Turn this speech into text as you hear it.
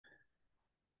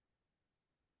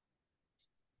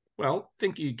Well,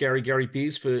 thank you, Gary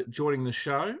Beers, for joining the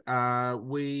show.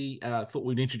 We thought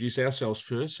we'd introduce ourselves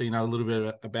first, so you know a little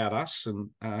bit about us,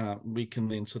 and we can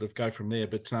then sort of go from there.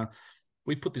 But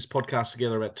we put this podcast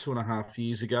together about 2.5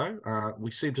 years ago.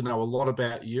 We seem to know a lot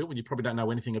about you, and you probably don't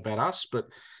know anything about us, but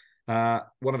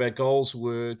one of our goals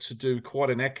were to do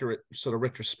quite an accurate sort of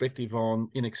retrospective on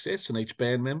INXS and each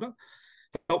band member,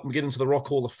 help them get into the Rock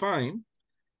Hall of Fame,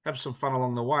 have some fun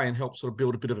along the way, and help sort of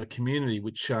build a bit of a community,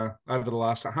 which over the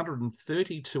last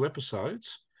 132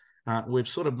 episodes, we've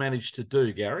sort of managed to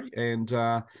do, Gary. And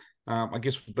I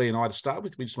guess for B and I to start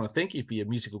with, we just want to thank you for your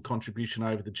musical contribution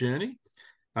over the journey.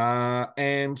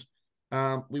 And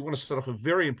we want to start off a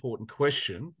very important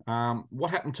question.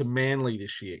 What happened to Manly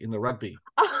this year in the rugby?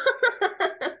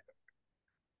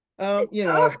 I'm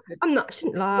not, I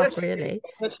shouldn't laugh, really.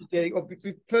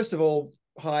 First of all,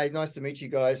 hi, nice to meet you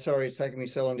guys. Sorry it's taken me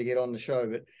so long to get on the show,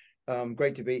 but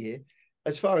great to be here.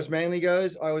 As far as Manly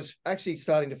goes, I was actually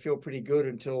starting to feel pretty good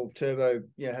until Turbo,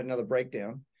 had another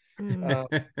breakdown. I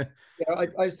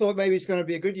thought maybe it's going to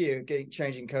be a good year,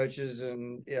 changing coaches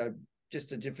and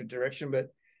just a different direction. But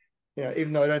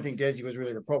even though I don't think Desi was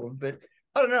really the problem, but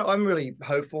I don't know, I'm really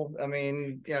hopeful. I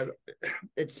mean,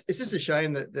 it's just a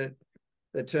shame that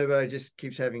Turbo just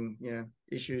keeps having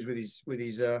issues with his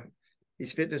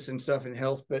fitness and stuff and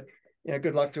health, but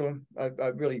good luck to him.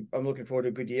 I'm looking forward to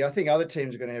a good year. I think other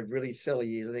teams are going to have really stellar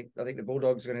years. I think the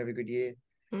Bulldogs are going to have a good year.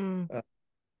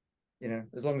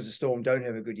 As long as the Storm don't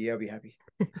have a good year, I'll be happy.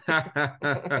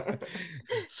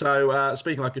 So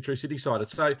speaking like a true City sider,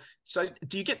 so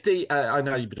do you get the? I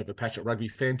know you're a bit of a passionate rugby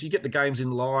fan. Do you get the games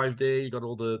in live there? You got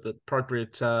all the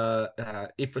appropriate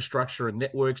infrastructure and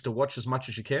networks to watch as much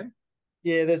as you can.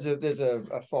 Yeah, there's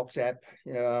a Fox app.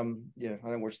 I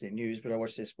don't watch their news, but I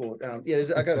watch their sport. I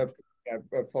got a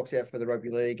Fox app for the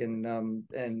rugby league, and I'm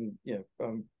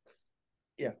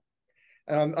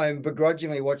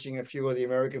begrudgingly watching a few of the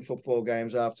American football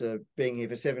games after being here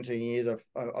for 17 years.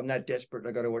 I'm that desperate.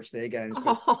 I got to watch their games.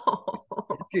 But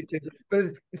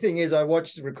the thing is, I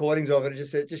watched the recordings of it.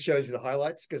 It just shows me the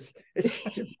highlights because it's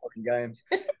such a boring game.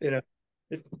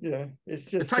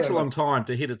 It's just it takes a long time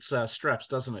to hit its straps,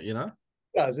 doesn't it? It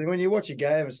does. And when you watch a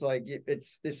game, it's like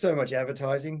there's so much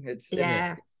advertising. It's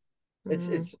like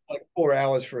 4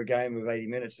 hours for a game of 80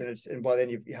 minutes, and by then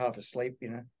you're half asleep.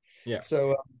 Yeah.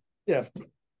 So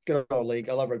good old league.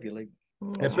 I love rugby league.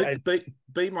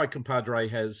 B, my compadre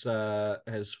has for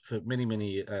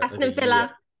many Aston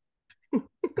Villa.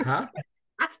 Huh?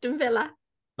 Aston Villa.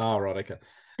 Oh, right, okay.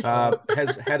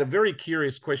 Has had a very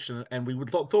curious question, and we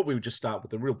thought we would just start with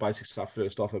the real basic stuff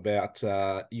first off about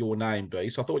your name, B.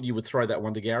 So I thought you would throw that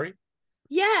one to Gary.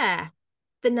 Yeah,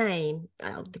 the name,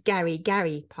 the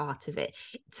Gary part of it.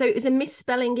 So it was a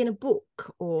misspelling in a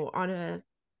book or on a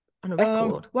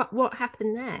record. What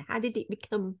happened there? How did it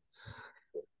become?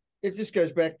 It just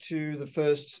goes back to the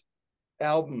first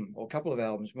album or couple of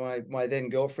albums. My then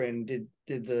girlfriend did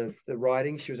the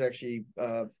writing. She was actually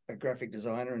a graphic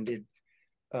designer and did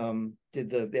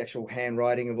the actual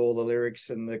handwriting of all the lyrics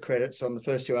and the credits on the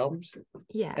first two albums.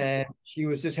 Yeah. And she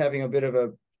was just having a bit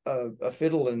of a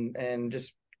fiddle and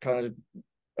just kind of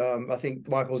I think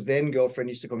Michael's then girlfriend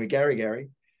used to call me Gary.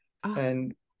 Oh.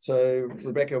 And so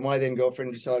Rebecca, my then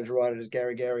girlfriend, decided to write it as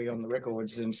Gary on the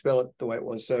records and spell it the way it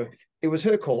was. So it was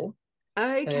her call.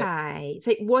 Okay. So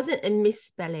it wasn't a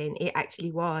misspelling, it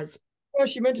actually was. Well,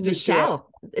 she meant to Michelle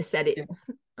said it. Yeah.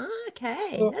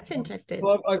 Okay, well, that's interesting.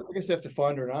 Well, I guess I have to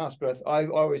find her and ask, but I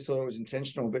always thought it was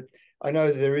intentional. But I know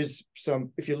that there is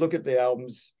some, if you look at the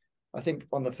albums, I think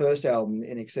on the first album,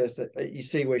 INXS, that you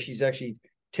see where she's actually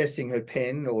testing her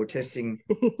pen or testing,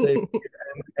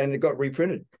 and it got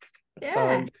reprinted.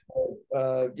 Yeah.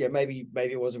 Maybe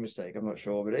it was a mistake. I'm not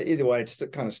sure, but either way, it's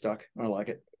kind of stuck. I like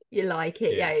it. You like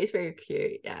it? Yeah, it's very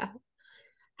cute. Yeah.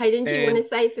 Hayden, do you want to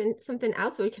say something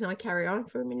else, or can I carry on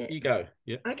for a minute? You go.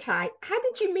 Yeah. Okay. How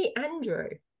did you meet Andrew?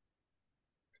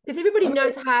 Because everybody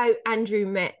knows how Andrew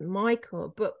met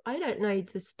Michael, but I don't know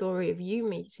the story of you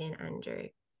meeting Andrew.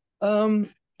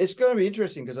 It's going to be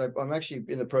interesting because I'm actually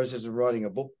in the process of writing a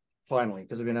book finally,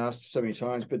 because I've been asked so many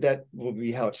times. But that will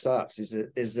be how it starts.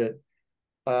 Is that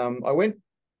I went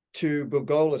to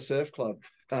Bulgola Surf Club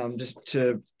just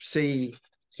to see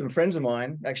some friends of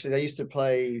mine. Actually, they used to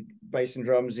play bass and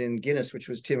drums in Guinness, which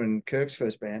was Tim and Kirk's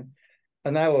first band,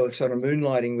 and they were sort of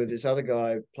moonlighting with this other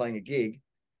guy playing a gig,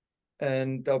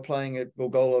 and they were playing at the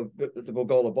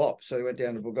Bulgola Bop. So we went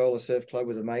down to Bulgola Surf Club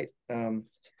with a mate, and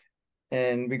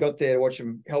we got there to watch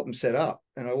them, help them set up.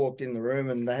 And I walked in the room,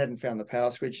 and they hadn't found the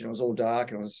power switch, and it was all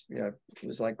dark, and it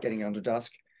was like getting under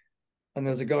dusk. And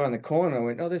there was a guy in the corner. And I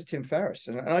went, "Oh, there's Tim Farriss."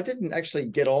 And I didn't actually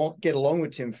get along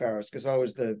with Tim Farriss because I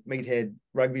was the meathead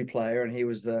rugby player and he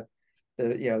was the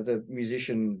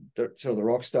musician, sort of the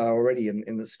rock star already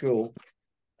in the school.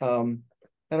 And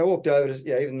I walked over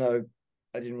to, even though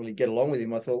I didn't really get along with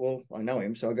him, I thought, well, I know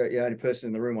him. So I go, only person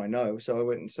in the room I know. So I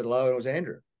went and said hello, and it was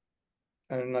Andrew.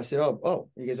 And I said, oh,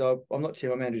 he goes, oh, I'm not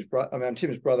Tim, I'm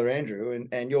Tim's brother, Andrew,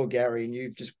 and you're Garry, and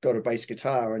you've just got a bass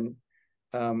guitar, and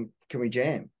can we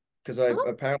jam? Because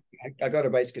apparently I got a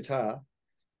bass guitar,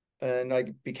 and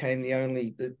I became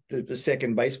the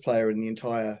second bass player in the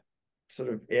entire sort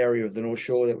of area of the North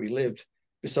Shore that we lived,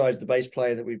 besides the bass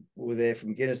player that we were there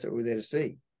from Guinness that we were there to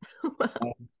see.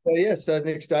 So the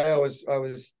next day I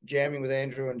was jamming with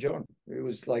Andrew and John. It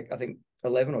was like, I think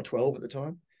 11 or 12 at the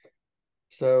time.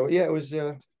 So yeah, it was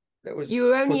that was. You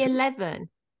were only 11.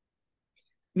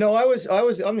 No,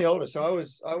 I'm the oldest. So I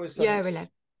was 11.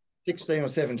 16 or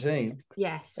 17.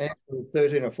 Yes. And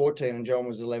 13 or 14, and John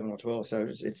was 11 or 12. So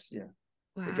it's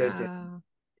Wow. It goes down.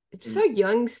 It's so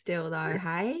young still though,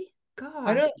 hey? Gosh.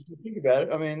 I know, think about it.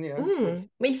 I mean,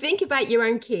 when you think about your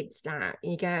own kids now,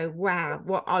 you go, wow,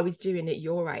 what I was doing at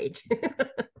your age.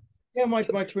 Yeah, my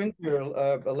twins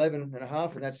are 11 and a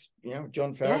half, and that's,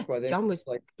 John Farriss by then. John was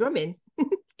like drumming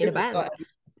in a band.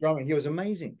 Drumming. He was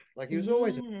amazing. Like, he was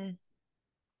always,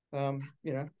 so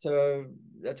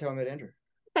that's how I met Andrew.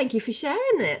 Thank you for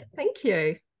sharing it. Thank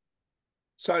you.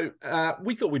 So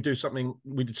we thought we'd do something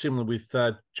we did similar with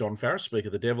John Farriss, Speak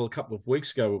of the Devil, a couple of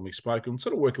weeks ago when we spoke, and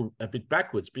sort of work a bit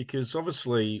backwards, because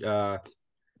obviously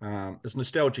as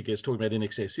nostalgic as talking about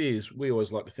INXS is, we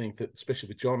always like to think that, especially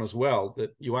with John as well,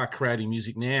 that you are creating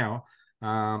music now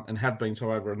and have been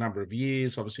so over a number of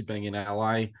years, obviously being in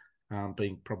LA,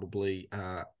 being probably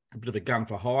a bit of a gun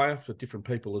for hire for different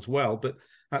people as well. But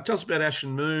tell us about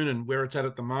Ashenmoon and where it's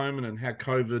at the moment, and how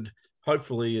COVID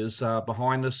hopefully is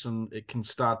behind us and it can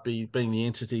start being the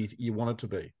entity you want it to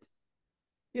be.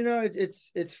 It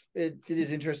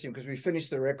is interesting because we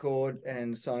finished the record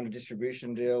and signed a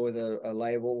distribution deal with a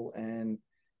label, and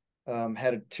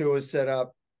had a tour set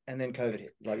up, and then COVID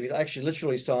hit. Like, we actually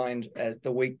literally signed at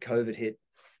the week COVID hit,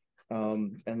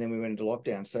 and then we went into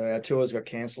lockdown. So our tours got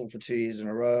cancelled for 2 years in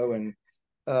a row, and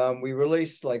we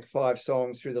released like 5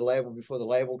 songs through the label before the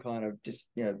label kind of just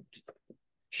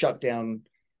shut down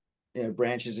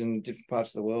branches in different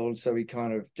parts of the world. So we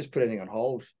kind of just put everything on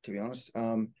hold, to be honest.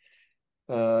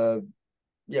 Everyone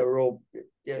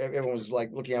was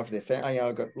like looking after their family.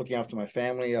 I got looking after my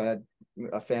family. I had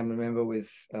a family member with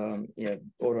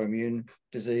autoimmune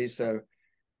disease, so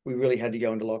we really had to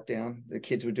go into lockdown. The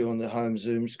kids were doing the home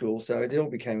Zoom school, so it all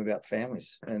became about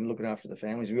families and looking after the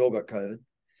families. We all got COVID.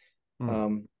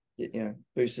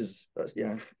 Boosters,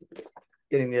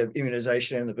 getting the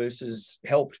immunization and the boosters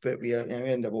helped, but we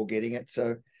ended up all getting it.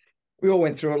 So we all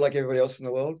went through it like everybody else in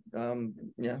the world.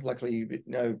 Luckily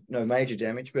no major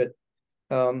damage, but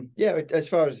as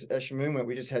far as Ashenmoon went,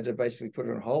 we just had to basically put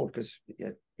it on hold because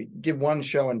we did one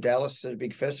show in Dallas at a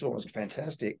big festival. It was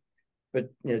fantastic, but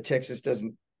Texas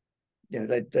doesn't,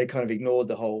 they kind of ignored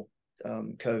the whole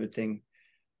COVID thing,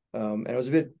 and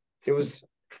it was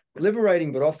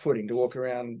liberating but off-putting to walk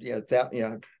around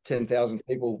 10,000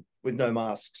 people with no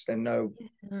masks and no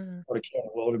what a care in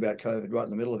the world about COVID right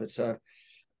in the middle of it. So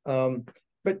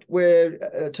but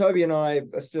where Toby and I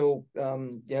are still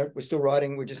we're still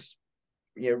writing. We're just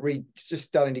just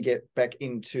starting to get back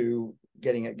into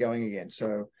getting it going again.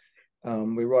 So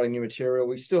we're writing new material.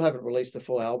 We still haven't released the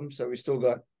full album, so we still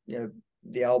got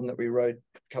the album that we wrote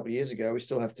a couple of years ago. We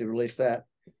still have to release that.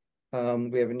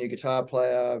 We have a new guitar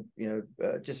player,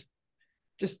 just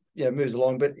moves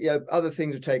along. But other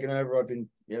things have taken over. I've been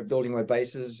building my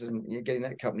basses and getting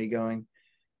that company going.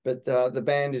 But the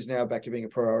band is now back to being a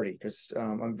priority because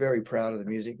I'm very proud of the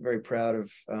music, very proud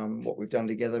of what we've done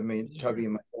together, me and Toby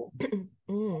and myself.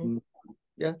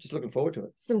 Just looking forward to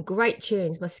it. Some great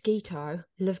tunes. Mosquito,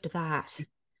 loved that.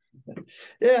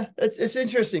 Yeah, it's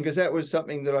interesting because that was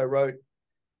something that I wrote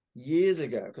years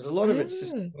ago, because a lot of it's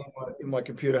just in my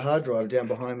computer hard drive down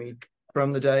behind me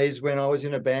from the days when I was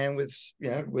in a band with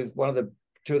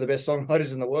two of the best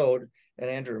songwriters in the world, and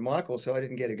Andrew and Michael. So I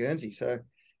didn't get a Guernsey. So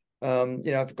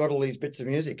I've got all these bits of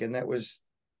music, and that was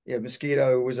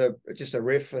Mosquito was just a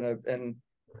riff and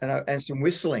some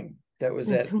whistling. That was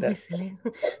that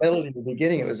melody at the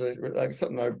beginning. It was like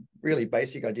something really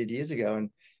basic I did years ago, and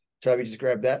Toby just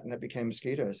grabbed that, and that became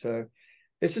Mosquito. So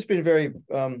it's just been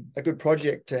a good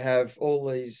project to have all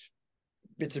these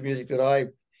bits of music that I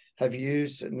have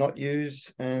used, not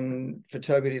used, and for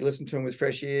Toby to listen to them with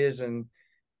fresh ears, and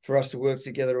for us to work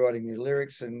together writing new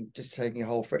lyrics and just taking a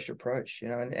whole fresh approach,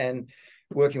 and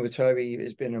working with Toby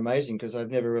has been amazing because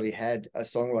I've never really had a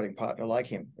songwriting partner like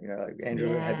him. You know,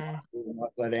 Andrew had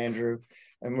Andrew,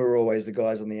 and we were always the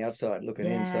guys on the outside looking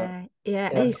in. So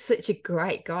he's such a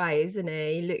great guy, isn't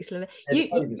he? He looks lovely.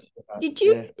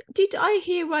 Did I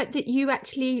hear right that you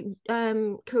actually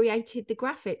created the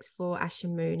graphics for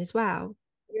Ashenmoon as well?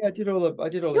 Yeah, I did all the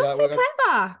You're artwork. So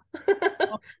clever.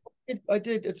 I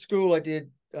did at school. I did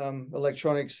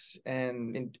electronics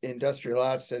and industrial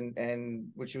arts, and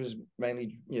which was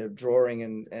mainly drawing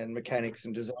and mechanics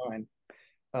and design.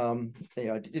 I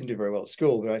didn't do very well at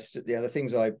school, but the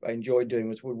things I enjoyed doing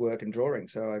was woodwork and drawing.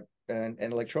 And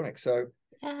electronics. So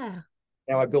now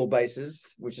I build bases,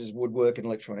 which is woodwork and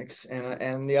electronics,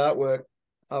 and the artwork.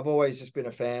 I've always just been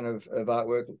a fan of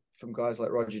artwork from guys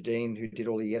like Roger Dean, who did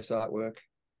all the Yes artwork.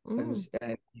 And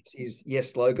his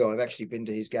Yes logo. I've actually been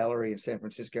to his gallery in San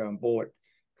Francisco and bought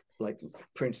like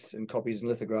prints and copies and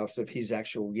lithographs of his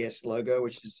actual Yes logo,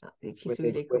 which is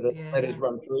really cool. Where the letters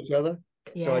run through each other.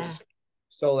 So I just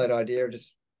stole that idea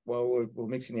just while we're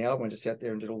mixing the album. I just sat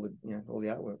there and did all the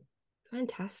artwork.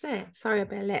 Fantastic. Sorry, I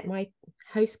better let my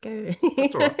host go.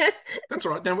 That's all right. That's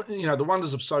all right. Now, the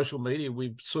wonders of social media,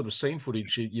 we've sort of seen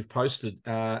footage you've posted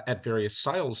at various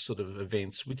sales sort of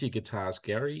events with your guitars,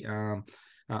 Garry.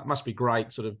 It must be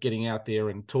great sort of getting out there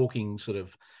and talking sort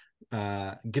of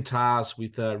guitars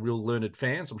with real learned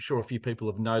fans. I'm sure a few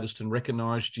people have noticed and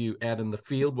recognised you out in the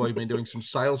field while you've been doing some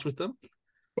sales with them.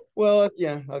 Well,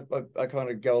 I kind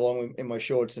of go along in my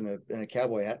shorts and a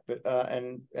cowboy hat, but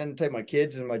and take my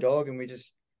kids and my dog, and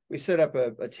we set up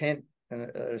a tent and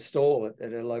a stall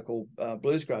at a local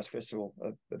bluesgrass festival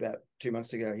about 2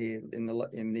 months ago here in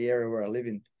the area where I live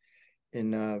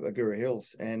in Agoura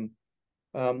Hills, and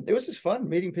it was just fun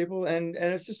meeting people, and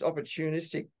it's just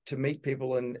opportunistic to meet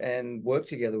people and work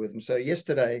together with them. So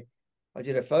yesterday, I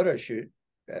did a photo shoot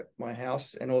at my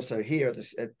house and also here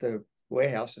at the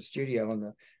warehouse, the studio,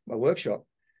 on my workshop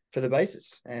for the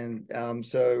basses, and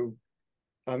so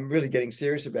I'm really getting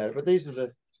serious about it. But these are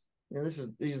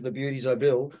the beauties I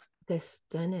build. They're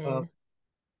stunning.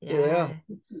 They are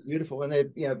beautiful, and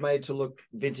they're made to look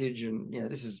vintage, and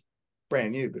this is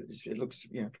brand new, but it looks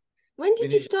When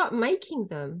did you start making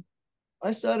them?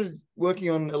 I started working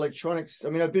on electronics. I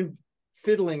mean, I've been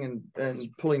fiddling and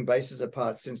pulling basses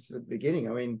apart since the beginning.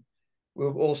 I mean, we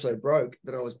were also broke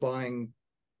that I was buying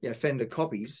Fender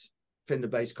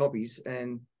bass copies,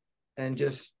 and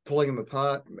just pulling them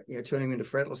apart, turning them into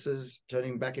fretlesses,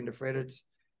 turning them back into fretteds,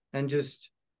 and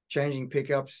just changing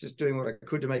pickups, just doing what I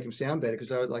could to make them sound better, because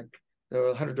they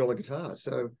were $100 guitars.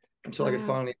 So until I could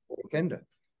finally afford a Fender.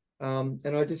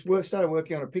 And I just started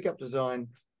working on a pickup design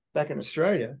back in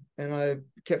Australia, and I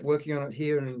kept working on it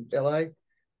here in LA,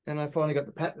 and I finally got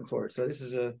the patent for it. So this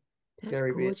is a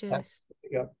Garry Beers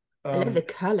pickup. I love the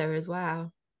color as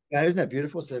well. Yeah, isn't that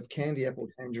beautiful? It's a candy apple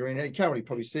tangerine. You can't really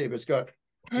probably see it, but it's got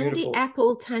candy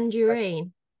apple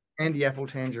tangerine. Candy apple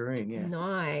tangerine, yeah.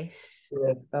 Nice.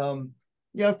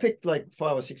 Yeah, I've picked like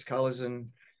 5 or 6 colors and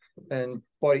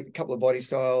a couple of body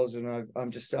styles, and I'm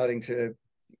just starting to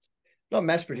not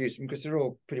mass produce them because they're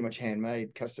all pretty much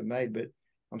handmade, custom made, but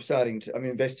I'm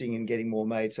investing in getting more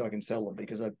made so I can sell them,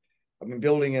 because I've been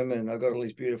building them, and I've got all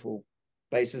these beautiful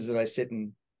basses that I sit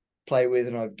and play with,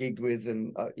 and I've gigged with,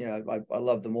 and I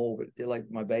love them all, but they're like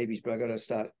my babies, but I got to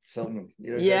start selling them.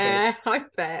 I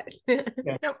bet.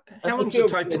 How long does it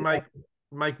take to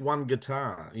make one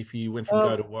guitar if you went from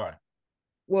go to why?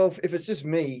 Well, if it's just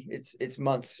me, it's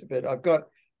months, but I've got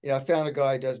I found a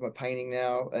guy who does my painting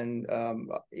now, and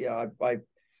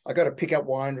I got a pickup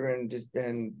winder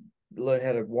and learn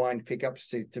how to wind pickups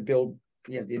to build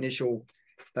the initial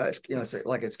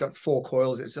it's got 4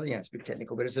 coils. It's a bit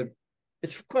technical, but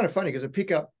it's kind of funny because a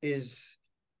pickup it's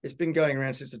been going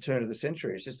around since the turn of the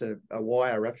century. It's just a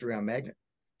wire wrapped around a magnet.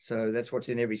 So that's what's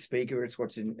in every speaker. That's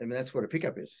what a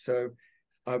pickup is. So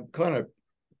I'm kind of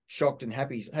shocked and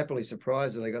happily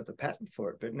surprised that I got the patent for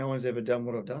it, but no one's ever done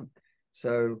what I've done.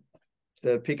 So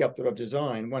the pickup that I've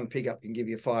designed, one pickup can give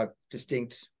you 5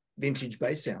 distinct vintage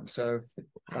bass sounds. So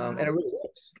and it really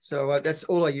works. So that's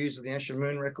all I use with the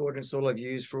Ashenmoon record, and it's all I've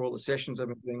used for all the sessions I've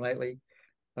been doing lately.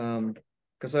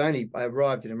 Because I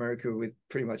arrived in America with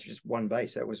pretty much just one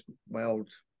bass. That was my old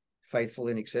faithful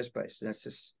INXS bass. And that's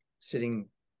just sitting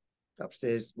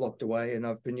upstairs locked away, and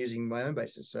I've been using my own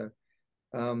basses. So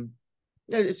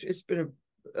it's been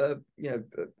a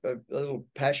little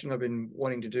passion I've been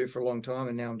wanting to do for a long time,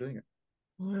 and now I'm doing it.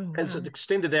 Wow. Has it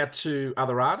extended out to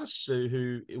other artists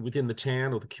who within the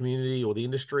town or the community or the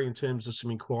industry in terms of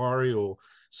some inquiry or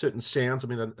certain sounds? I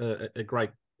mean, a great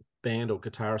band or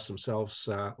guitarists themselves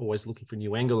always looking for a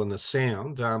new angle and a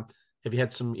sound. Have you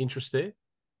had some interest there?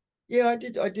 Yeah, I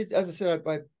did. As I said,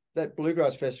 that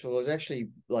bluegrass festival was actually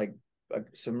like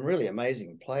some really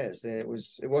amazing players there. It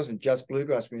wasn't just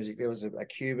bluegrass music. There was a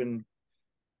Cuban,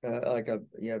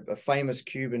 a famous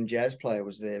Cuban jazz player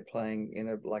was there playing in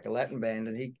a Latin band,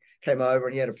 and he came over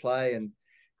and he had to play, and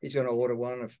he's going to order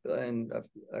one, and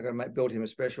I got to build him a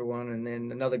special one. And then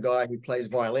another guy who plays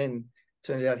violin,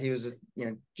 turned out he was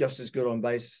just as good on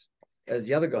bass as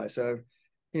the other guy. So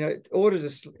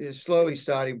orders are slowly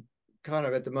starting, kind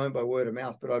of at the moment by word of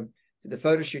mouth. But I did the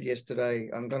photo shoot yesterday.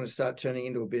 I'm going to start turning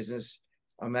into a business.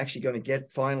 I'm actually going to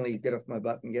finally get off my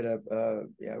butt and get a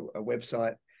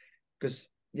website, because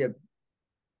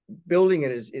building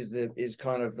it is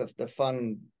kind of the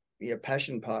fun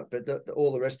passion part, but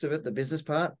all the rest of it, the business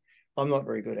part, I'm not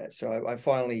very good at. So I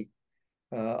finally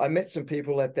I met some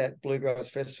people at that bluegrass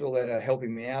festival that are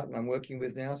helping me out, and I'm working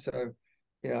with now. So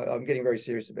I'm getting very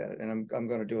serious about it, and I'm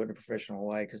going to do it in a professional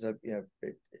way, because I'm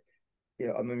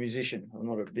a musician. I'm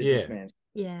not a businessman.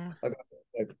 Yeah. I got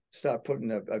to start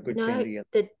putting a good team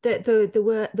together.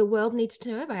 The world needs to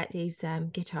know about these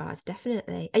guitars,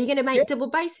 definitely. Are you going to make double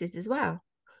basses as well?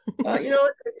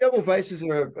 Double basses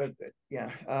are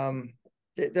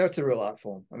that's a real art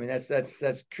form. I mean,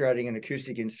 that's creating an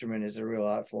acoustic instrument is a real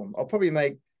art form. I'll probably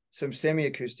make some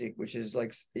semi-acoustic, which is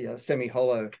like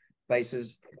semi-hollow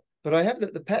basses. But I have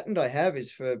the patent I have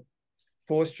is for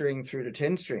 4-string through to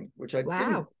 10-string, which I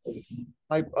didn't.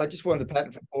 I just wanted the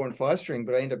patent for 4 and 5-string,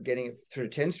 but I end up getting it through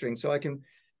to 10-string. So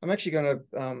I'm actually going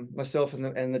to myself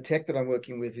and the tech that I'm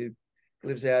working with, who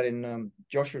lives out in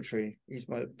Joshua Tree. He's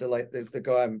the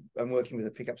guy I'm working with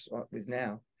the pickups with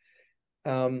now.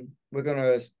 We're going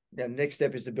to next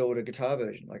step is to build a guitar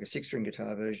version, like a 6-string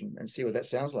guitar version, and see what that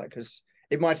sounds like, because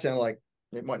it might sound like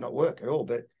it might not work at all,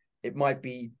 but it might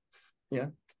be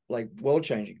like world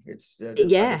changing. It's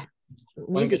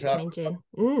music changing.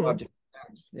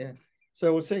 Yeah,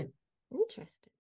 so we'll see. Interesting.